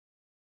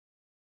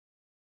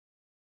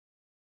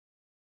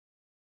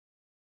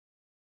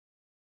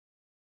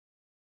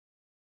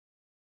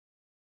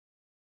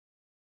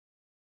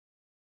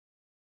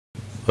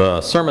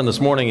The sermon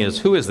this morning is,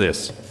 Who is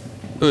this?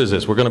 Who is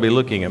this? We're going to be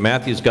looking at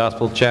Matthew's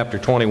Gospel, chapter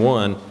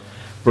 21,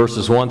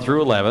 verses 1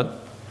 through 11.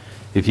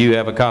 If you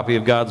have a copy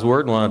of God's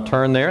Word and want to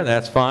turn there,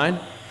 that's fine.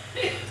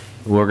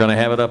 We're going to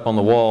have it up on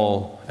the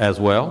wall as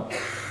well.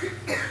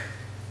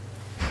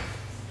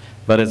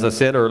 But as I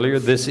said earlier,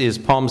 this is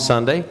Palm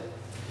Sunday.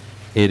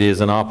 It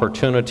is an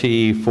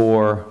opportunity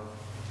for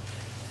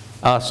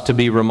us to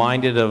be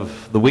reminded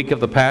of the week of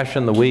the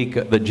Passion, the week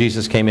that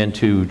Jesus came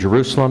into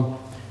Jerusalem,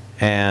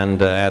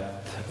 and at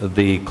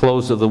the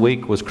close of the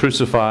week was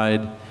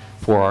crucified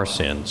for our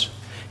sins.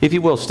 If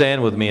you will,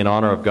 stand with me in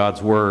honor of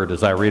God's Word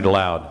as I read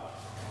aloud.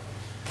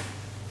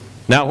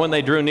 Now when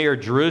they drew near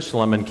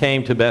Jerusalem and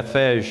came to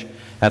Bethphage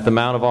at the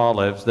Mount of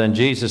Olives, then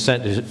Jesus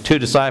sent 2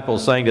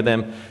 disciples, saying to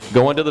them,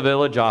 Go into the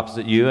village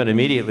opposite you, and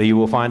immediately you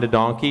will find a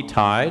donkey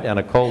tied and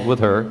a colt with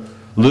her.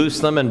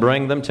 Loose them and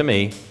bring them to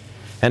me.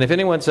 And if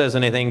anyone says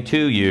anything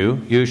to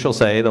you, you shall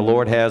say, The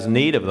Lord has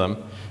need of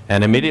them,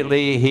 and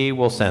immediately he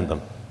will send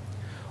them.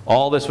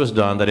 All this was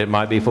done that it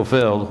might be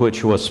fulfilled,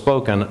 which was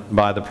spoken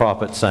by the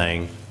prophet,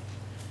 saying,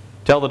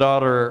 Tell the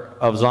daughter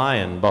of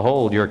Zion,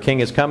 Behold, your king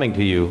is coming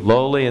to you,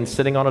 lowly and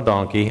sitting on a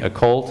donkey, a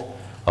colt,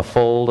 a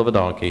foal of a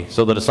donkey.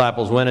 So the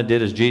disciples went and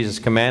did as Jesus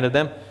commanded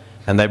them,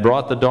 and they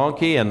brought the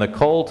donkey and the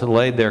colt,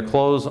 laid their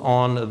clothes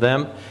on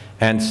them,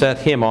 and set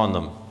him on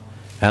them.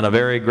 And a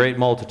very great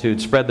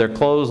multitude spread their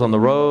clothes on the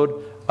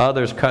road.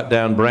 Others cut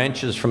down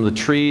branches from the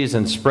trees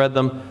and spread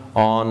them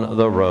on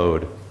the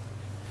road.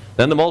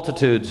 Then the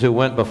multitudes who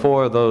went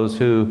before those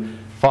who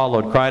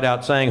followed cried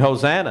out, saying,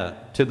 Hosanna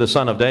to the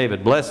Son of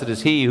David. Blessed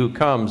is he who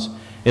comes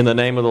in the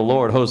name of the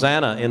Lord.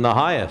 Hosanna in the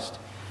highest.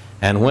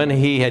 And when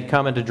he had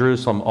come into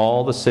Jerusalem,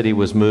 all the city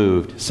was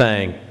moved,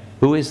 saying,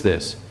 Who is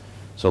this?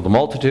 So the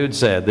multitude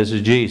said, This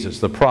is Jesus,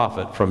 the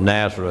prophet from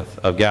Nazareth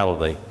of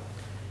Galilee.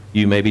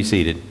 You may be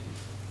seated.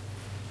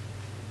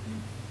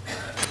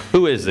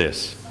 Who is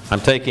this?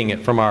 I'm taking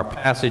it from our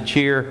passage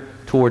here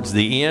towards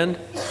the end.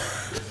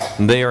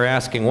 And they are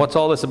asking, what's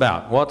all this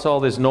about? What's all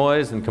this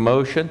noise and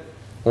commotion?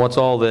 What's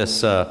all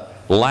this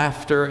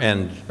laughter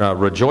and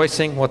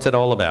rejoicing? What's it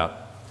all about?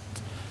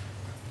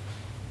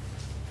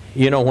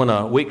 You know, when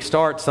a week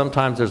starts,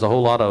 sometimes there's a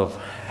whole lot of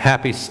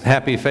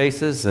happy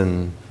faces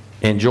and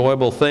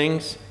enjoyable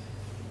things.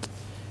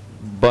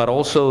 But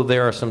also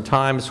there are some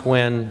times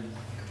when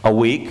a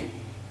week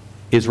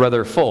is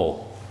rather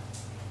full,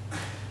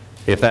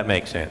 if that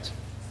makes sense.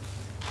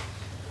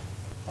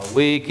 A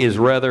week is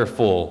rather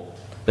full.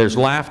 There's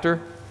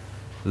laughter,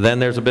 then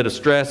there's a bit of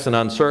stress and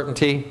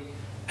uncertainty,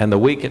 and the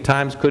week at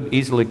times could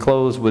easily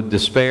close with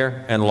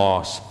despair and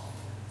loss.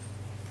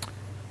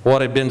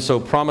 What had been so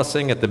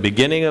promising at the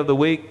beginning of the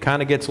week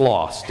kind of gets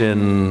lost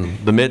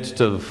in the midst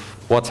of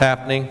what's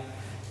happening,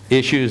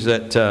 issues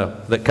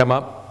that come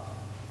up.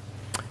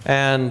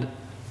 And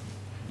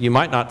you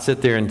might not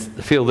sit there and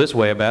feel this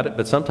way about it,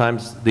 but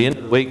sometimes the end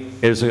of the week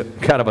is a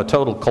kind of a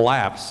total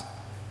collapse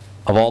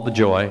of all the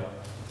joy,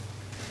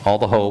 all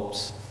the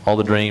hopes, all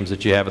the dreams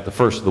that you have at the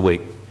first of the week.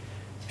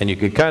 And you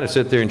could kind of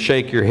sit there and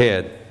shake your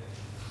head.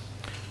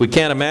 We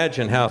can't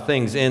imagine how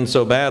things end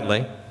so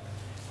badly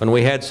when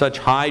we had such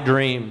high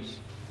dreams.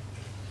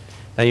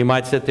 Now you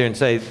might sit there and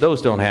say,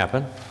 those don't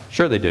happen.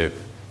 Sure they do.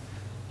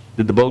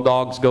 Did the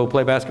Bulldogs go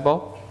play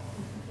basketball?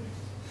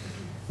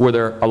 Were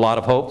there a lot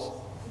of hopes?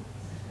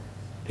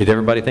 Did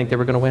everybody think they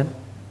were going to win?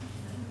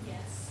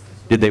 Yes.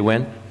 Did they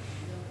win?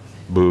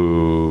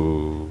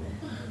 Boo.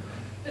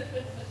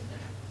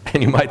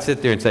 And you might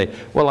sit there and say,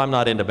 well, I'm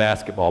not into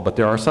basketball, but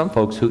there are some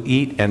folks who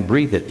eat and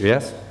breathe it,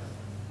 yes?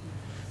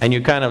 And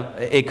you kind of,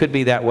 it could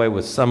be that way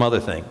with some other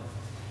thing.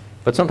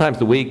 But sometimes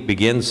the week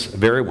begins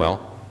very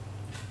well.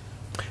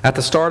 At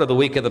the start of the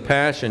week of the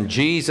Passion,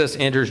 Jesus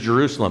enters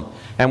Jerusalem.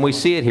 And we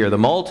see it here. The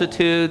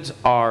multitudes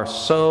are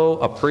so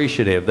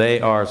appreciative.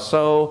 They are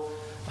so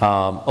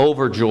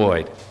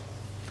overjoyed.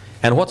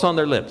 And what's on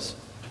their lips?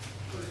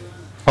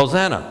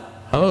 Hosanna.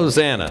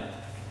 Hosanna.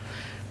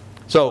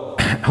 So,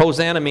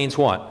 Hosanna means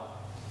what?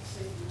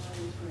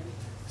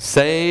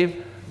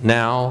 Save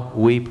now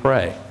we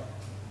pray.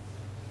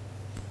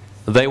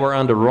 They were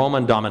under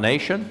Roman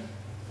domination.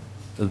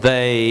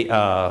 They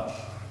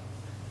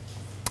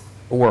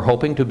were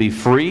hoping to be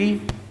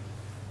free,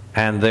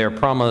 and their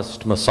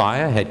promised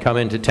Messiah had come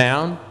into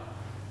town.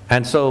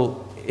 And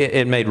so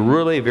it made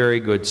really very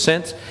good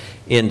sense.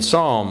 In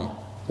Psalm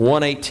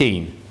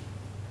 118,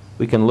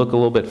 we can look a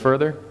little bit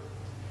further.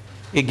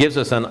 It gives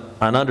us an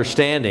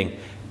understanding.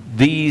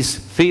 These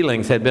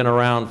feelings had been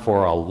around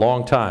for a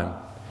long time.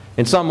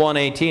 In Psalm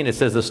 118 it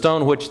says, the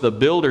stone which the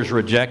builders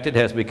rejected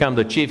has become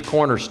the chief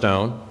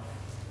cornerstone.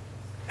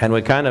 And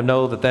we kind of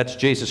know that that's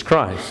Jesus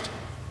Christ.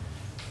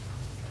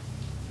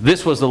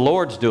 This was the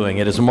Lord's doing.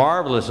 It is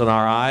marvelous in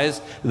our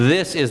eyes.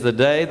 This is the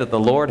day that the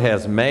Lord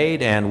has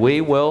made, and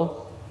we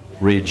will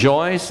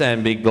rejoice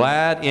and be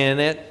glad in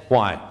it.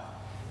 Why?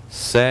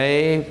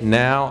 Save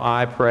now,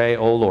 I pray,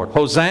 O Lord.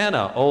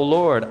 Hosanna, O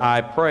Lord, I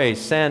pray,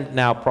 send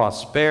now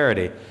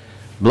prosperity.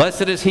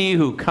 Blessed is he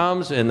who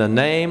comes in the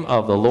name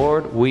of the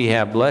Lord. We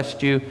have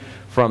blessed you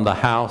from the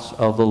house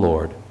of the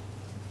Lord.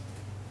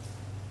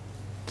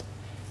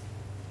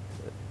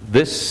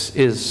 This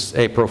is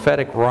a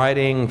prophetic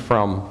writing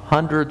from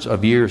hundreds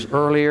of years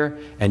earlier,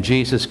 and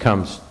Jesus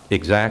comes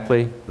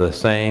exactly the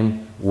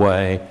same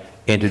way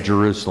into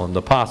Jerusalem.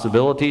 The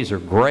possibilities are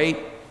great.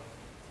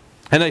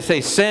 And they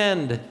say,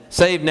 send,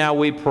 save now,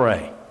 we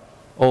pray.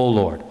 O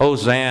Lord,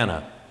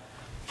 Hosanna.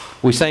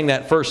 We sang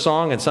that first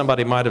song, and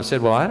somebody might have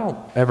said, well, I don't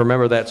ever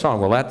remember that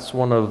song. Well, that's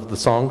one of the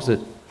songs that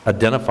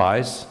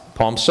identifies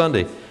Palm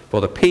Sunday.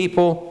 For the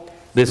people,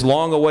 this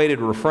long-awaited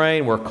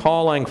refrain, we're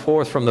calling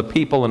forth from the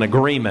people in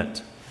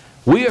agreement.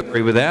 We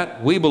agree with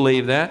that. We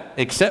believe that,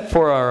 except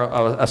for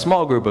a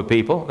small group of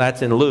people.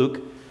 That's in Luke.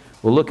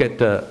 We'll look at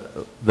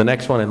the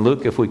next one in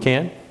Luke if we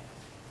can.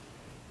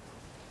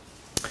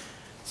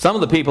 Some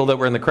of the people that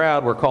were in the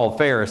crowd were called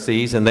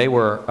Pharisees, and they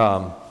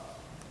were...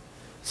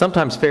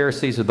 sometimes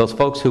Pharisees are those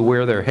folks who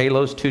wear their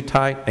halos too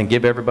tight and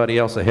give everybody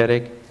else a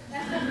headache.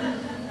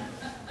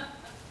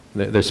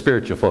 They're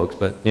spiritual folks,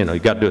 but you know, you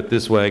got to do it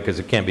this way because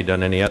it can't be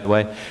done any other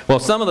way. Well,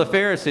 some of the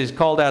Pharisees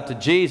called out to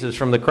Jesus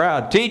from the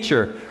crowd,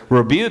 "Teacher,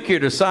 rebuke your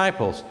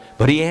disciples."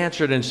 But he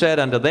answered and said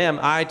unto them,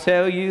 I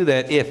tell you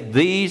that if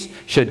these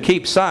should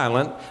keep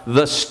silent,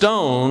 the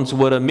stones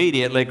would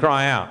immediately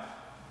cry out.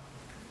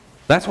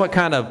 That's what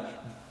kind of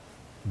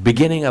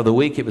beginning of the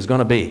week it was going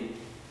to be.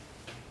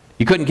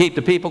 You couldn't keep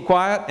the people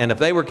quiet, and if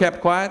they were kept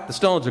quiet, the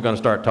stones are going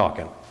to start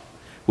talking,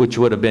 which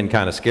would have been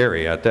kind of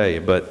scary, I tell you.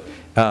 But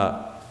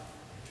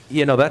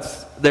you know,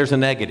 there's a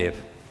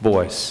negative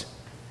voice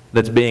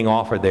that's being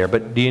offered there.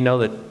 But do you know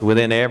that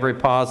within every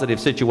positive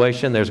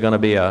situation, there's going to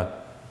be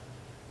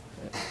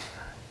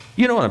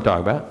you know what I'm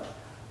talking about,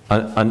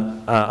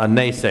 a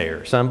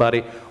naysayer,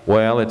 somebody,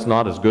 well, it's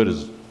not as good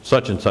as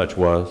such and such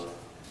was.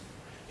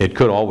 It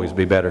could always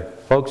be better.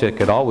 Folks, it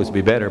could always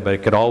be better, but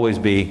it could always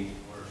be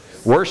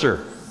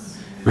worser.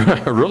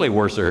 Really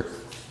worser.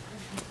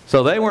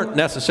 So they weren't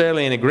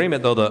necessarily in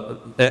agreement, though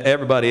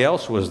everybody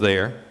else was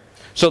there.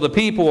 So the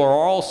people are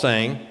all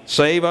saying,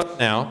 save us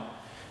now.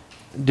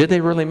 Did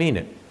they really mean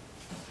it?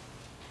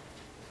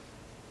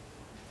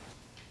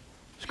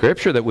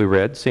 Scripture that we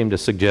read seemed to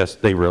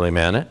suggest they really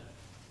meant it.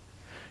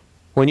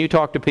 When you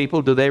talk to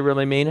people, do they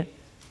really mean it?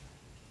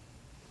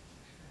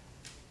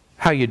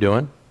 How you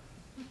doing?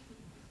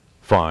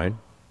 Fine.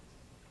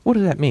 What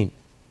does that mean?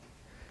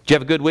 Did you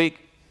have a good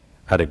week?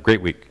 I had a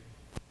great week.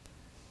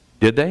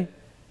 Did they?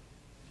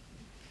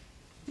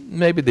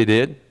 Maybe they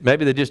did.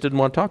 Maybe they just didn't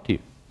want to talk to you.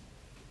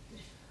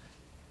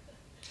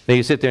 Now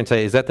you sit there and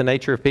say, is that the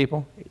nature of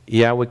people?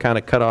 Yeah, we kind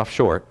of cut off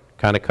short.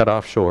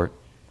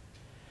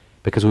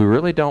 Because we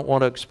really don't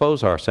want to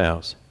expose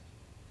ourselves.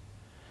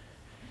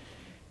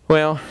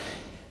 Well,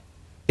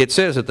 it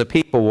says that the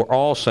people were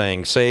all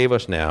saying, save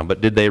us now,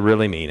 but did they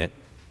really mean it?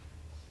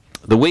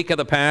 The week of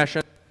the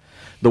Passion,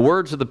 the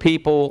words of the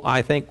people,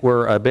 I think,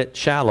 were a bit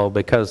shallow,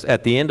 because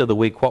at the end of the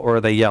week, what were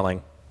they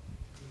yelling?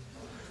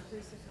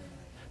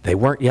 They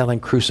weren't yelling,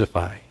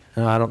 crucify.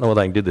 I don't know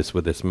whether I can do this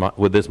with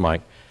this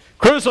mic.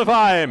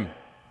 Crucify him!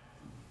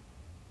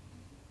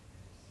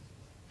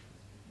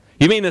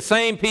 You mean the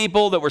same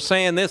people that were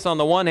saying this on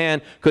the one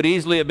hand could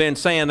easily have been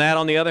saying that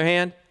on the other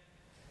hand?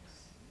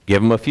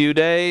 Give them a few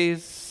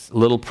days, a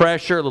little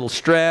pressure, a little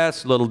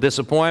stress, a little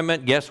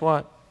disappointment. Guess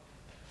what?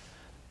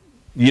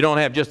 You don't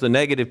have just the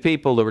negative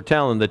people that were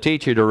telling the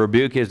teacher to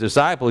rebuke his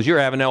disciples. You're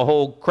having a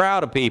whole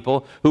crowd of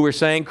people who were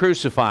saying,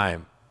 crucify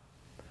him.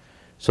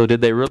 So did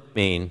they really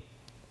mean,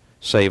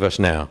 save us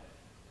now?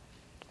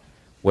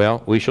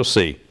 Well, we shall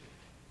see.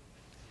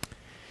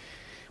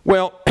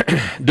 Well,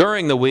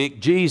 during the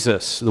week,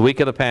 the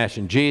week of the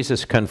Passion,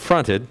 Jesus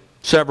confronted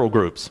several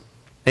groups.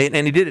 And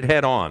he did it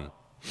head on.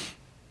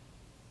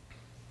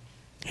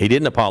 He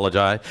didn't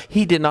apologize.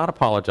 He did not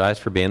apologize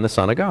for being the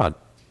Son of God.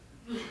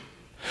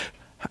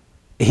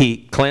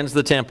 He cleansed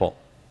the temple.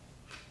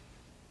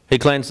 He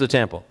cleansed the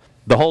temple.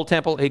 The whole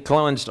temple, he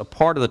cleansed a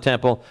part of the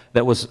temple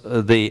that was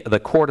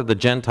the court of the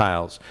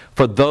Gentiles.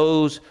 For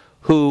those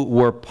who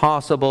were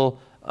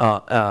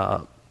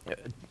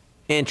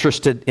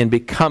interested in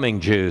becoming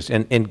Jews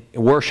and in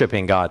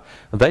worshiping God.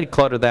 They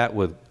cluttered that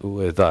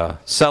with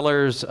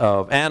sellers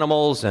of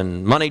animals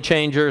and money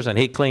changers, and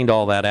he cleaned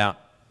all that out.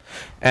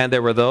 And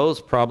there were those,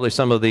 probably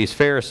some of these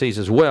Pharisees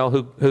as well,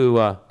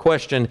 who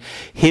questioned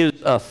his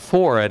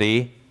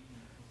authority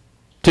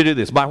to do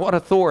this. By what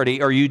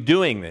authority are you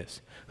doing this?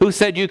 Who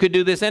said you could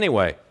do this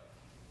anyway?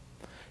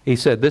 He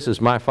said, this is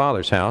my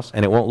Father's house,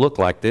 and it won't look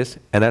like this,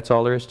 and that's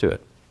all there is to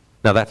it.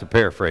 Now, that's a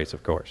paraphrase,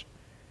 of course.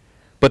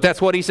 But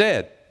that's what he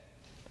said.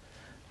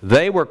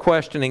 They were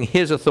questioning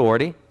his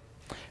authority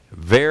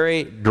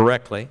very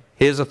directly,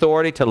 his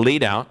authority to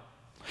lead out.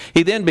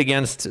 He then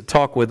begins to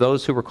talk with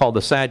those who were called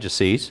the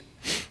Sadducees.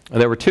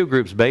 There were two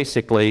groups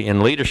basically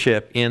in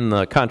leadership in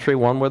the country.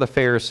 One were the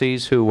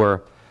Pharisees, who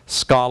were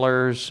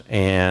scholars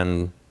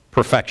and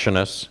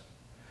perfectionists.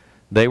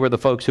 They were the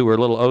folks who were a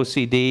little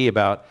OCD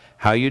about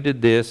how you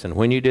did this and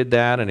when you did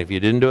that, and if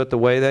you didn't do it the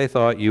way they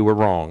thought, you were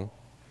wrong.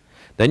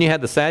 Then you had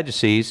the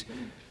Sadducees,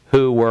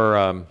 who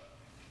were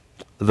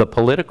the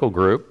political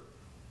group,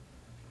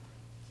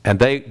 and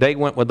they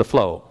went with the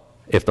flow.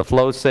 If the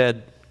flow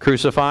said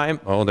crucify him,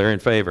 oh, they're in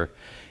favor.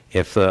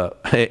 if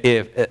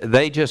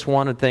they just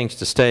wanted things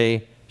to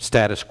stay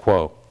status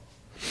quo.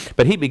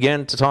 But he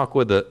began to talk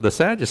with the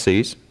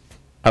Sadducees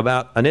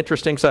about an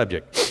interesting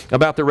subject,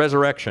 about the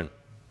resurrection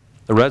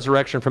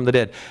from the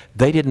dead.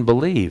 They didn't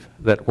believe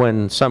that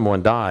when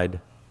someone died,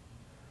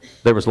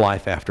 there was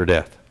life after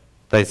death.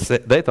 They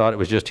thought it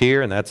was just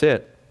here and that's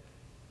it.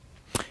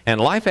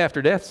 And life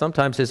after death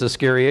sometimes is a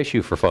scary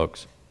issue for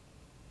folks.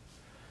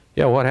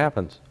 Yeah, what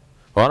happens?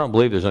 Well, I don't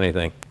believe there's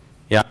anything.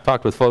 Yeah, I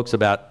talked with folks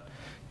about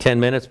 10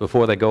 minutes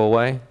before they go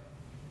away.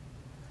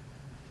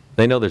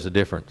 They know there's a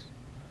difference.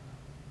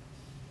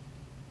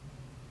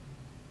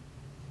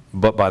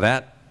 But by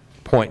that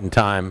point in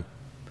time,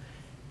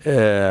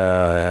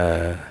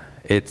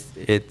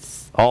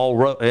 it's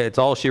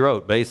all she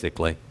wrote,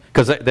 basically,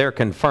 because they're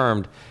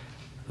confirmed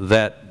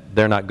that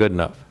they're not good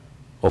enough.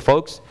 Well,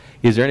 folks,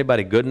 is there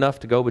anybody good enough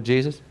to go with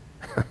Jesus?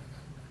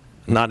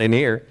 Not in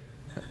here.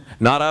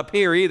 Not up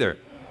here either.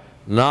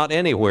 Not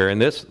anywhere in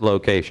this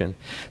location.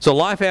 So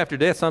life after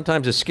death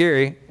sometimes is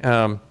scary,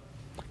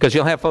 because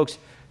you'll have folks,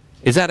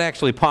 is that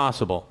actually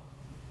possible?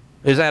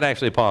 Is that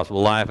actually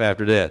possible, life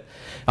after death?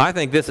 I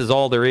think this is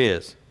all there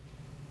is.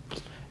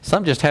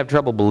 Some just have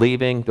trouble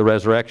believing the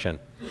resurrection.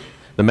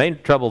 The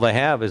main trouble they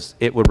have is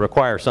it would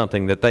require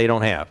something that they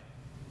don't have.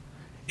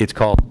 It's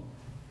called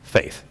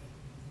faith.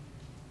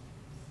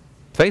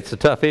 Faith's a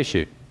tough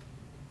issue.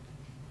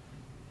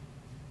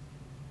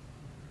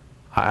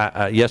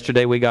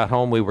 Yesterday we got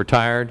home, we were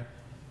tired,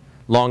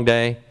 long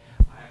day.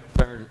 I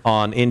turned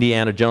on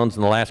Indiana Jones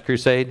and the Last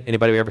Crusade.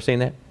 Anybody ever seen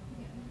that?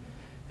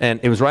 And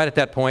it was right at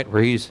that point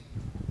where he's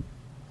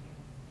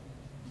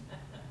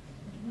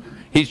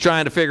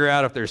trying to figure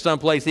out if there's some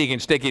place he can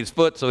stick his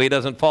foot so he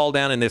doesn't fall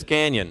down in this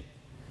canyon.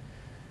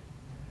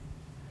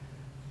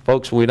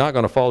 Folks, we're not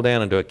going to fall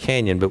down into a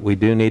canyon, but we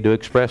do need to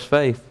express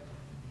faith.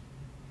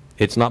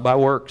 It's not by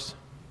works.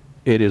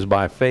 It is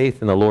by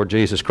faith in the Lord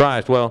Jesus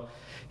Christ. Well,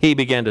 he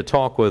began to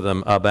talk with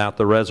them about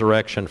the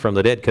resurrection from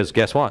the dead, because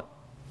guess what?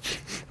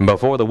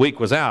 Before the week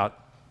was out,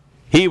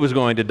 he was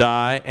going to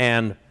die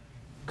and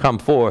come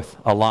forth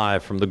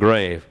alive from the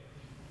grave.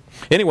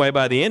 Anyway,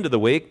 by the end of the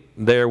week,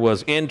 there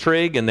was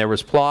intrigue and there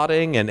was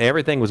plotting and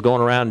everything was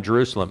going around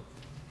Jerusalem.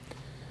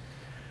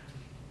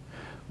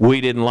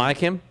 We didn't like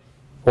him.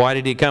 Why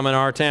did he come in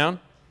our town?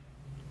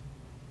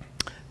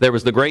 There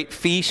was the great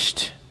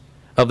feast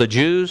of the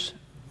Jews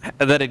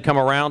that had come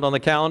around on the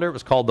calendar. It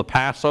was called the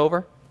Passover.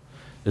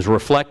 It was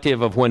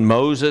reflective of when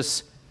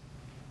Moses,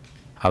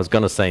 I was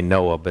going to say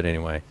Noah, but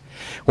anyway,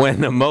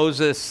 when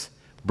Moses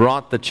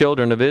brought the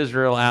children of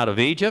Israel out of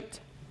Egypt.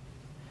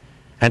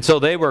 And so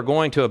they were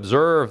going to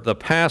observe the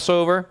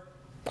Passover,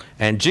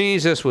 and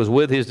Jesus was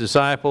with his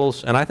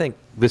disciples, and I think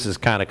this is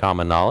kind of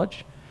common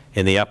knowledge,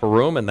 in the upper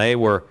room, and they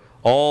were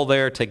all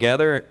there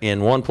together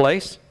in one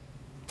place.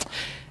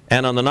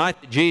 And on the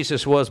night that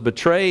Jesus was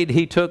betrayed,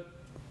 he took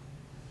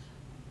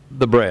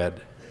the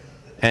bread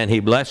and he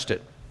blessed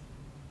it.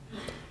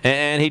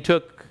 And he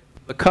took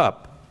the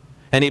cup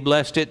and he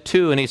blessed it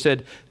too, and he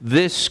said,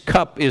 "This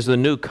cup is the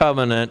new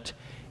covenant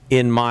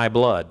in my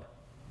blood."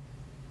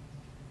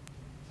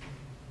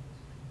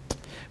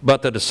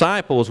 But the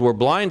disciples were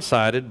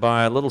blindsided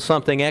by a little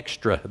something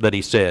extra that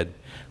he said.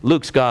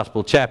 Luke's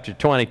Gospel, chapter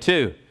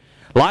 22.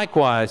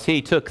 "Likewise,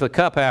 he took the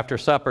cup after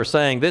supper,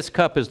 saying, This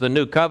cup is the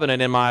new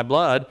covenant in my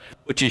blood,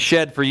 which is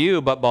shed for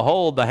you. But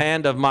behold, the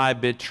hand of my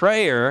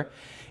betrayer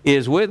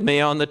is with me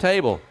on the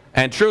table.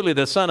 And truly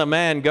the Son of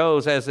Man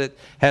goes as it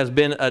has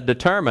been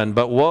determined,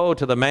 but woe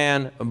to the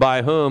man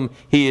by whom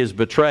he is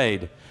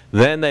betrayed."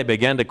 Then they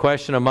began to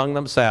question among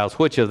themselves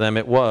which of them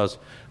it was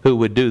who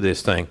would do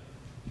this thing.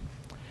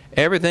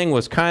 Everything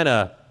was kind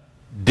of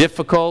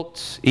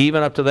difficult,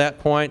 even up to that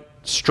point,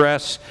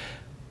 stress.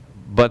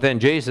 But then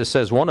Jesus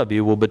says, "One of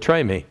you will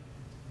betray me."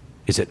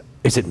 Is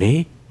it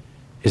me?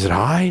 Is it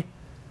I?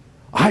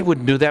 I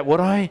wouldn't do that, would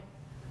I?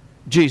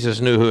 Jesus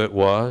knew who it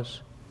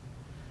was.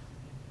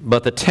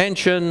 But the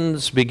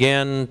tensions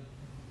began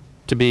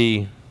to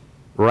be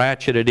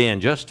ratcheted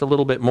in just a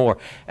little bit more.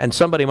 And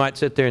somebody might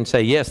sit there and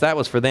say, "Yes, that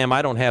was for them.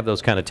 I don't have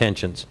those kind of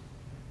tensions."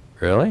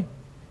 Really?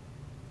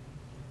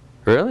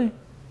 Really?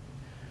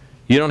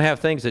 You don't have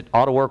things that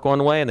ought to work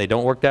one way and they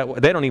don't work that way?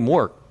 They don't even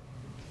work.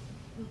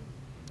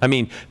 I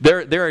mean,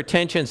 there are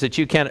tensions that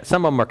you can't,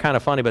 some of them are kind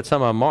of funny, but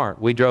some of them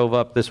aren't. We drove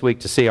up this week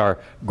to see our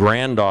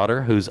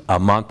granddaughter, who's a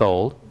month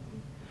old.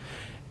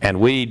 And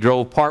we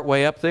drove part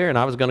way up there, and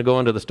I was going to go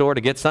into the store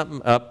to get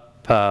something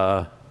up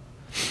in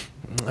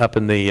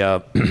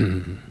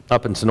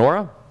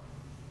Sonora.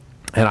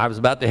 And I was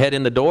about to head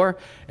in the door,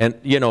 and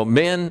you know,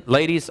 men,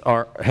 ladies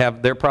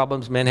have their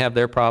problems, men have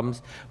their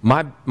problems.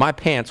 My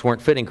pants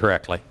weren't fitting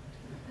correctly.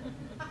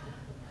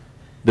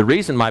 The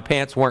reason my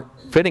pants weren't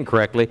fitting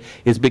correctly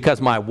is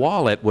because my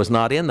wallet was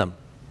not in them.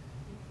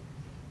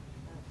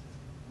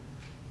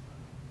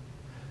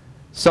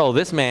 So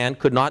this man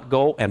could not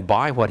go and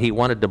buy what he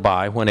wanted to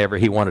buy whenever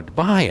he wanted to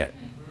buy it.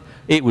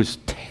 It was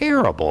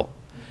terrible.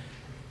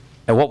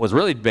 And what was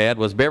really bad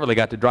was Beverly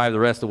got to drive the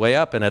rest of the way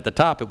up, and at the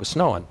top it was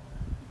snowing.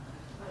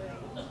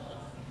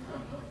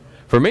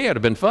 For me, it would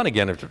have been fun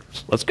again.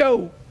 Let's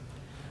go.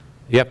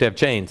 You have to have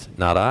chains.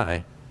 Not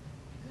I.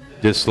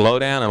 Just slow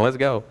down and let's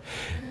go.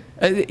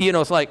 You know,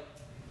 it's like,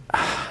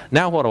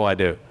 now what do I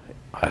do?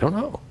 I don't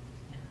know.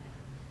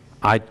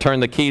 I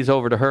turned the keys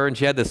over to her, and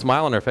she had this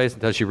smile on her face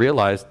until she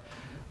realized,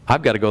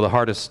 I've got to go the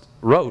hardest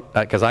road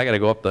because I got to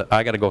go up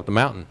the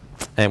mountain.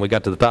 And we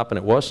got to the top, and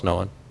it was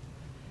snowing.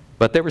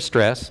 But there was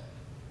stress.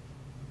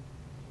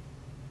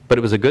 But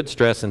it was a good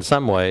stress in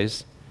some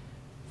ways.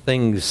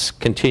 Things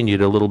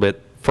continued a little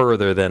bit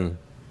further than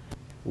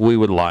we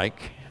would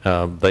like.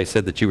 They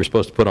said that you were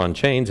supposed to put on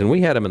chains, and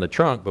we had them in the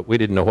trunk, but we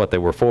didn't know what they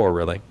were for,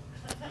 really.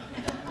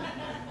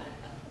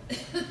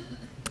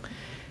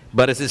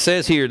 But as it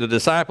says here, the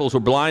disciples were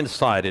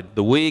blindsided.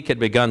 The week had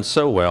begun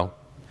so well,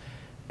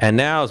 and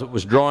now as it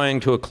was drawing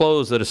to a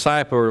close, the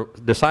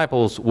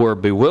disciples were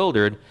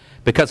bewildered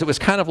because it was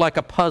kind of like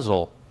a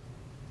puzzle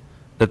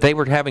that they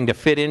were having to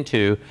fit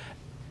into,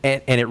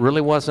 and it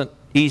really wasn't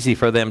easy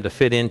for them to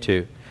fit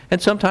into.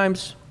 And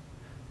sometimes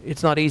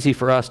it's not easy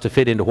for us to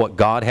fit into what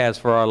God has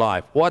for our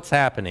life. What's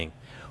happening?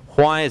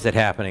 Why is it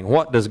happening?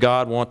 What does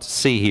God want to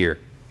see here?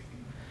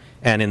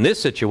 And in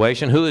this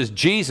situation, who is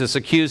Jesus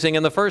accusing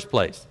in the first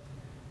place?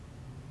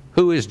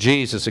 Who is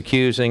Jesus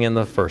accusing in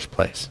the first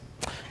place?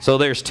 So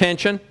there's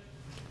tension,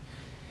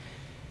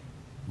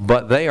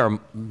 but they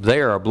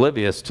are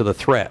oblivious to the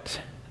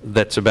threat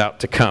that's about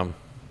to come.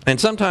 And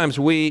sometimes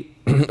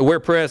we're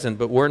present,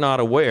 but we're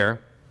not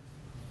aware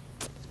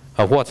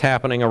of what's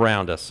happening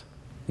around us.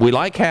 We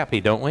like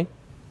happy, don't we?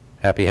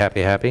 Happy,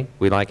 happy, happy.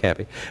 We like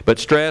happy. But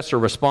stress or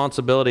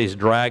responsibilities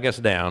drag us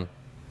down.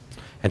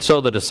 And so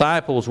the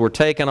disciples were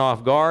taken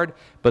off guard,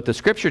 but the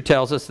Scripture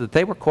tells us that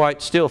they were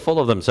quite still full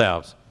of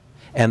themselves.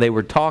 And they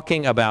were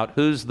talking about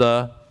who's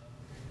the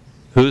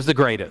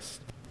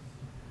greatest.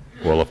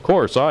 Well, of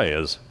course I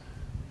is.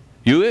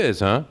 You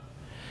is, huh?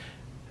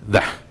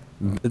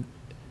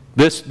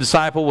 This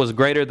disciple was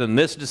greater than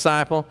this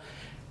disciple.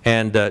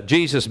 And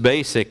Jesus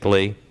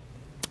basically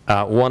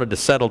wanted to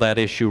settle that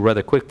issue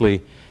rather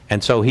quickly.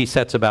 And so he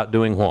sets about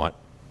doing what?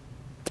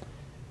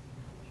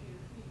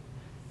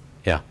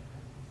 Yeah.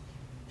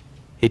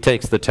 He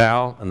takes the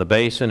towel and the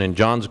basin in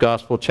John's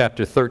Gospel,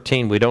 chapter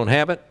 13. We don't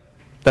have it.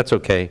 That's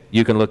okay.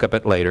 You can look up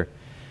it later.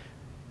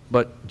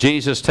 But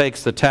Jesus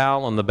takes the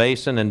towel and the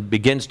basin and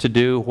begins to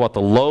do what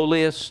the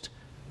lowliest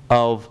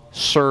of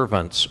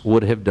servants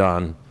would have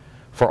done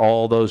for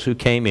all those who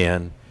came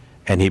in.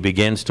 And he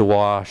begins to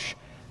wash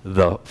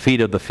the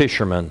feet of the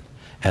fisherman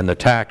and the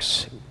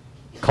tax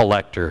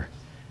collector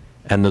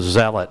and the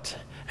zealot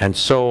and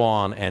so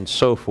on and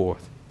so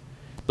forth.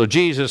 So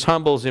Jesus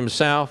humbles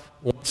himself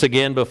once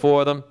again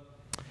before them,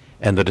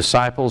 and the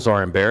disciples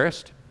are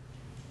embarrassed.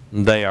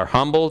 They are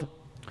humbled,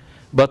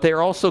 but they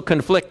are also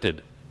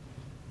conflicted.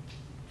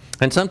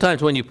 And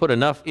sometimes when you put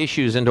enough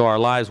issues into our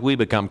lives, we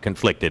become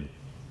conflicted.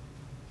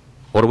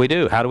 What do we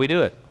do? How do we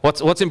do it?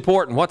 What's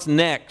important? What's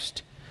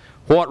next?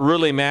 What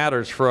really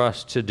matters for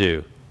us to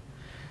do?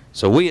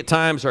 So we at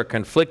times are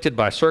conflicted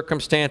by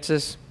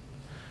circumstances.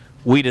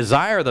 We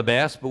desire the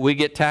best, but we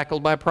get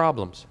tackled by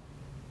problems.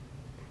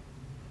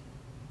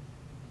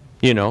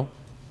 You know,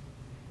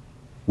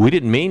 we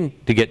didn't mean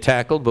to get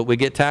tackled, but we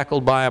get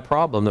tackled by a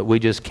problem that we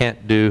just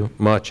can't do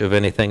much of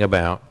anything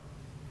about.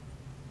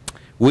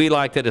 We,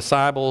 like the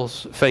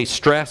disciples, face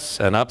stress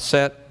and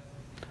upset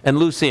and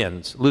loose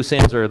ends. Loose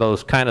ends are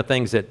those kind of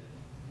things that,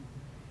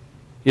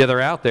 yeah,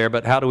 they're out there,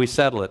 but how do we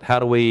settle it? How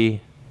do we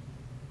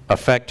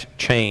affect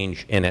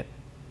change in it?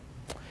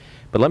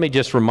 But let me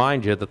just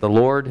remind you that the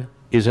Lord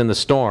is in the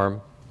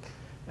storm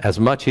as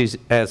much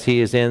as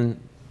he is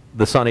in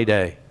the sunny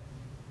day.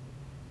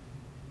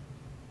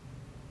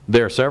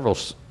 There are several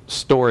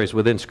stories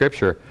within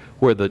Scripture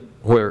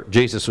where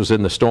Jesus was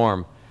in the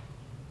storm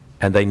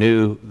and they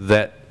knew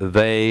that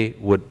they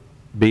would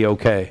be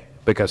okay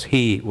because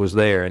he was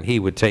there and he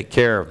would take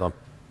care of them.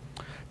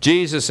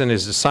 Jesus and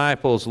his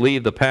disciples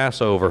leave the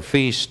Passover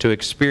feast to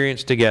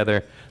experience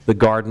together the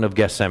Garden of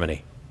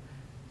Gethsemane.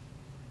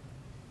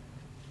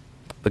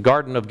 The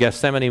Garden of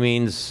Gethsemane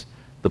means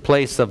the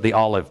place of the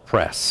olive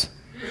press,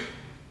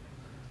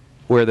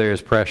 where there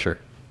is pressure,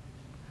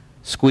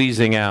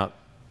 squeezing out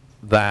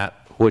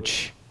that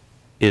which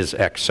is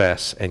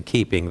excess and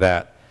keeping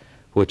that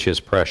which is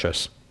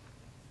precious.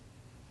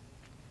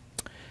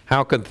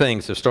 How could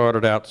things have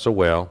started out so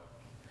well?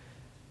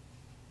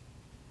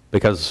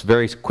 Because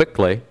very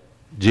quickly,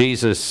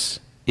 Jesus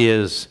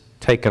is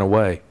taken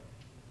away.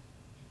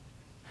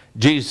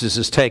 Jesus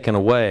is taken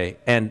away,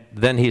 and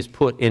then he's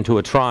put into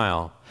a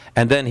trial,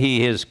 and then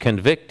he is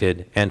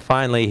convicted, and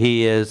finally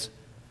he is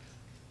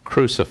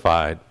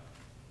crucified.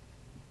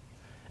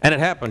 And it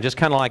happened just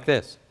kind of like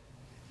this.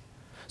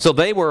 So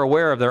they were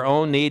aware of their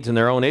own needs and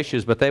their own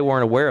issues, but they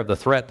weren't aware of the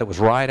threat that was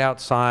right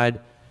outside,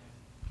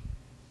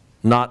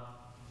 not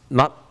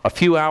a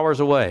few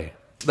hours away.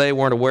 They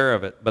weren't aware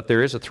of it, but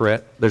there is a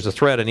threat. There's a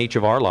threat in each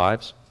of our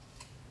lives.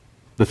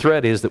 The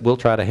threat is that we'll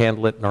try to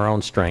handle it in our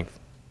own strength.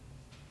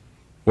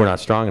 We're not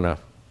strong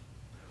enough.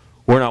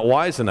 We're not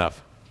wise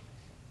enough.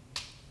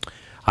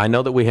 I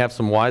know that we have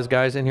some wise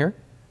guys in here,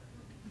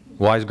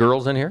 wise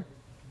girls in here,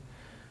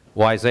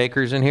 wise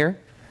acres in here.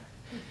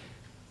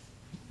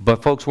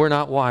 But folks, we're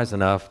not wise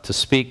enough to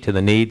speak to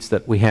the needs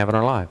that we have in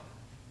our life.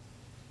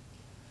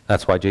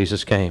 That's why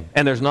Jesus came.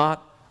 And there's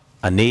not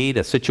a need,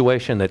 a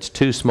situation that's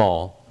too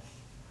small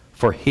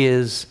for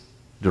His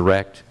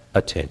direct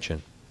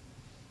attention.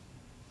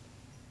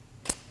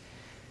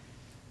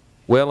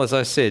 Well, as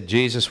I said,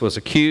 Jesus was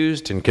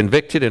accused and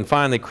convicted and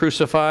finally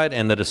crucified,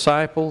 and the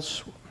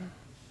disciples,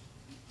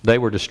 they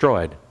were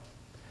destroyed.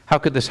 How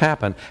could this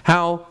happen?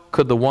 How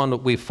could the one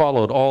that we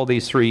followed all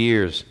these 3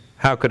 years,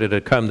 how could it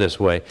have come this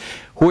way?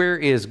 Where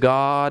is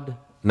God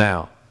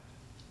now?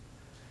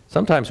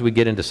 Sometimes we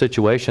get into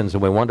situations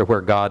and we wonder where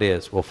God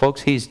is. Well,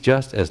 folks, He's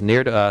just as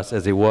near to us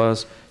as He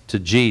was to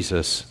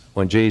Jesus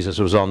when Jesus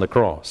was on the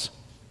cross.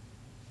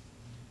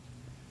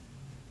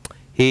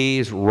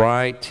 He's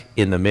right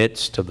in the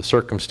midst of the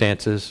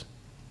circumstances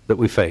that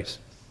we face.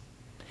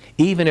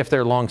 Even if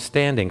they're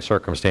long-standing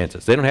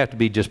circumstances. They don't have to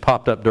be just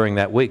popped up during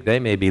that week. They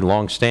may be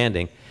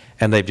long-standing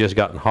and they've just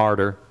gotten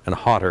harder and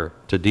hotter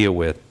to deal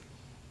with.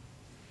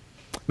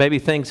 Maybe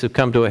things have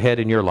come to a head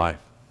in your life.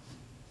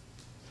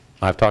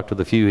 I've talked with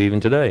a few even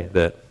today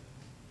that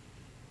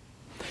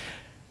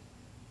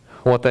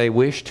what they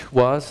wished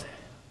was,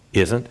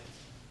 isn't.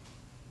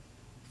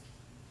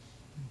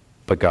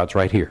 But God's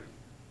right here.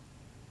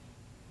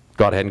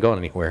 God hadn't gone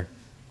anywhere.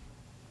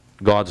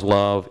 God's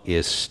love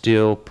is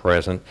still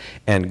present,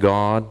 and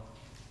God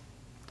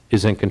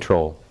is in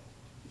control.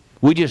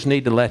 We just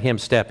need to let Him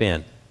step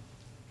in.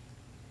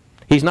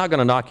 He's not going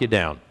to knock you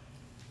down.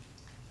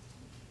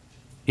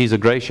 He's a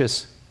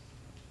gracious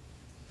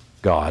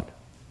God.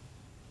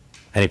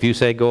 And if you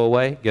say go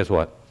away, guess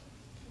what?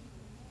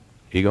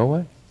 You go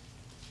away.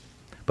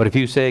 But if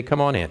you say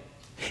come on in,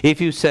 if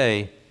you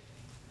say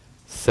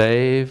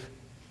save,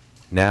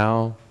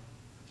 now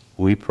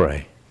we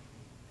pray.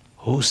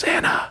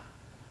 Hosanna.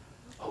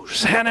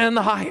 Hosanna in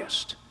the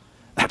highest.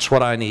 That's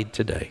what I need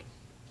today.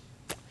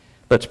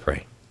 Let's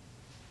pray.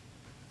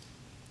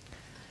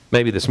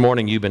 Maybe this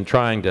morning you've been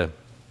trying to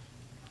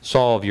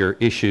solve your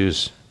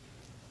issues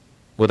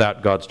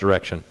without God's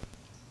direction.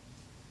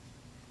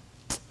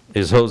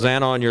 Is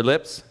Hosanna on your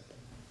lips?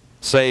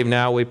 Save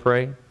now, we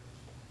pray.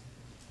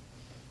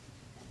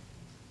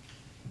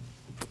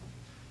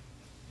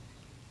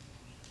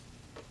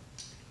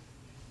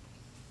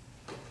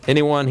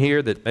 Anyone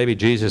here that maybe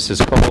Jesus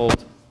has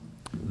called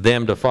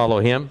them to follow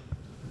Him?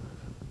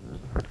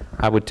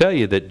 I would tell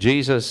you that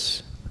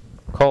Jesus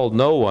called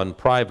no one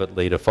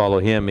privately to follow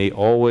Him. He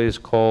always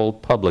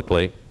called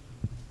publicly.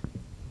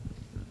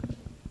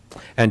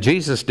 And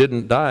Jesus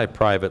didn't die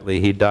privately.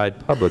 He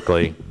died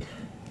publicly.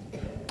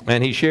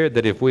 And He shared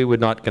that if we would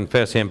not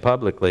confess Him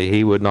publicly,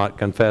 He would not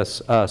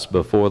confess us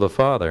before the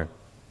Father.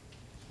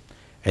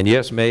 And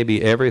yes,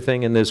 maybe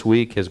everything in this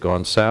week has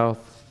gone south.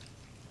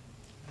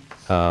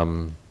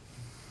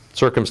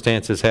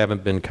 Circumstances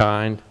haven't been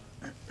kind.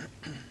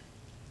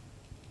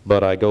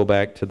 But I go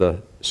back to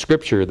the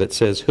scripture that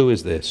says, who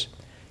is this?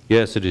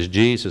 Yes, it is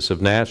Jesus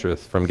of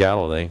Nazareth from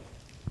Galilee.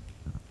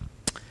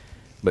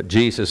 But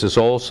Jesus is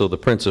also the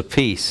Prince of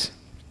Peace.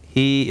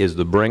 He is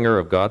the bringer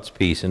of God's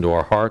peace into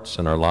our hearts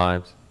and our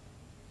lives.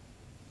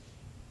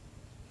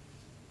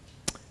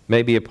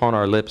 Maybe upon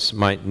our lips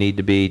might need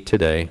to be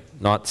today,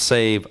 not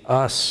save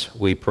us,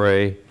 we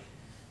pray,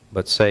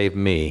 but save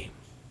me.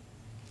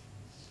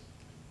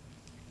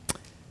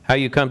 How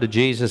you come to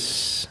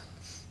Jesus,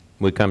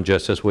 we come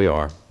just as we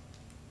are.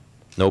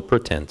 No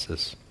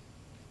pretenses.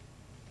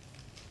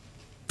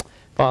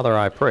 Father,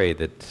 I pray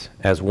that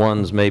as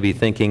ones may be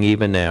thinking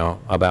even now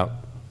about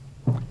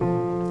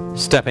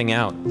stepping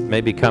out,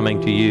 maybe coming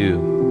to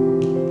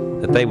you,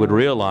 that they would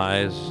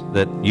realize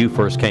that you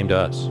first came to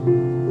us,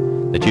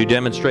 that you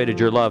demonstrated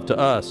your love to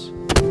us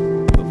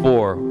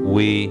before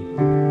we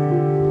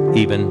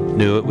even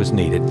knew it was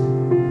needed.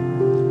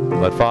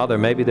 But Father,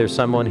 maybe there's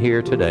someone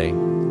here today.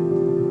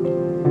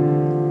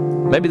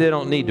 Maybe they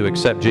don't need to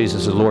accept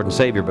Jesus as Lord and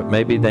Savior, but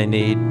maybe they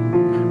need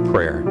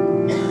prayer.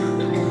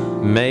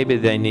 Maybe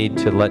they need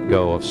to let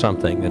go of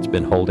something that's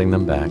been holding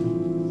them back.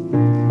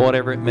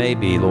 Whatever it may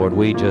be, Lord,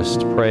 we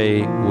just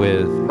pray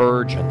with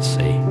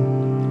urgency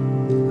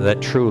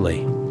that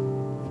truly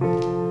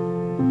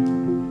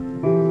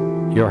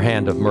your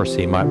hand of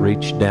mercy might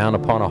reach down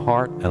upon a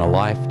heart and a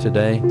life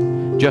today.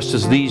 Just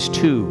as these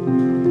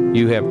two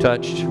you have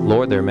touched,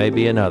 Lord, there may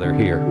be another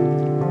here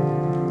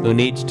who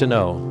needs to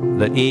know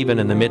that even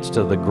in the midst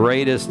of the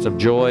greatest of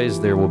joys,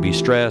 there will be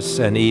stress,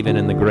 and even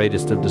in the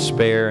greatest of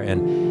despair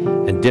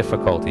and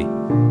difficulty,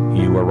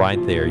 you are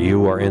right there.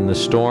 You are in the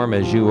storm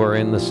as you are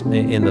in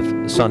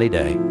the sunny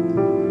day.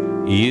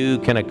 You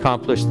can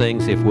accomplish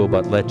things if we'll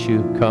but let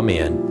you come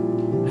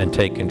in and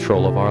take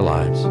control of our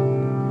lives.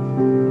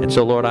 And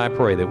so, Lord, I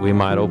pray that we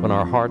might open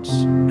our hearts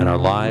and our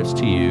lives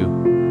to you,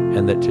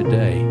 and that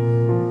today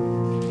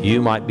you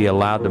might be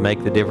allowed to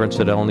make the difference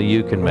that only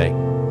you can make.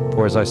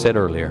 For as I said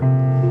earlier,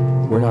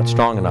 we're not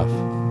strong enough.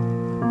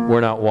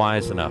 We're not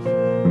wise enough.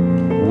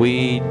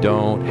 We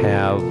don't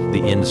have the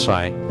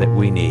insight that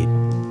we need.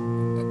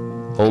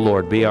 Oh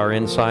Lord, be our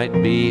insight,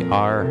 be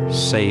our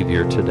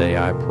Savior today,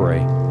 I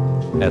pray,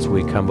 as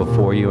we come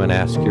before you and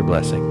ask your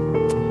blessing.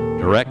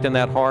 Direct in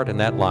that heart and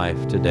that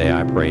life today,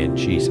 I pray in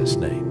Jesus'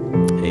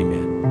 name.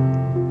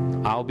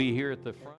 Amen. I'll be here at the front.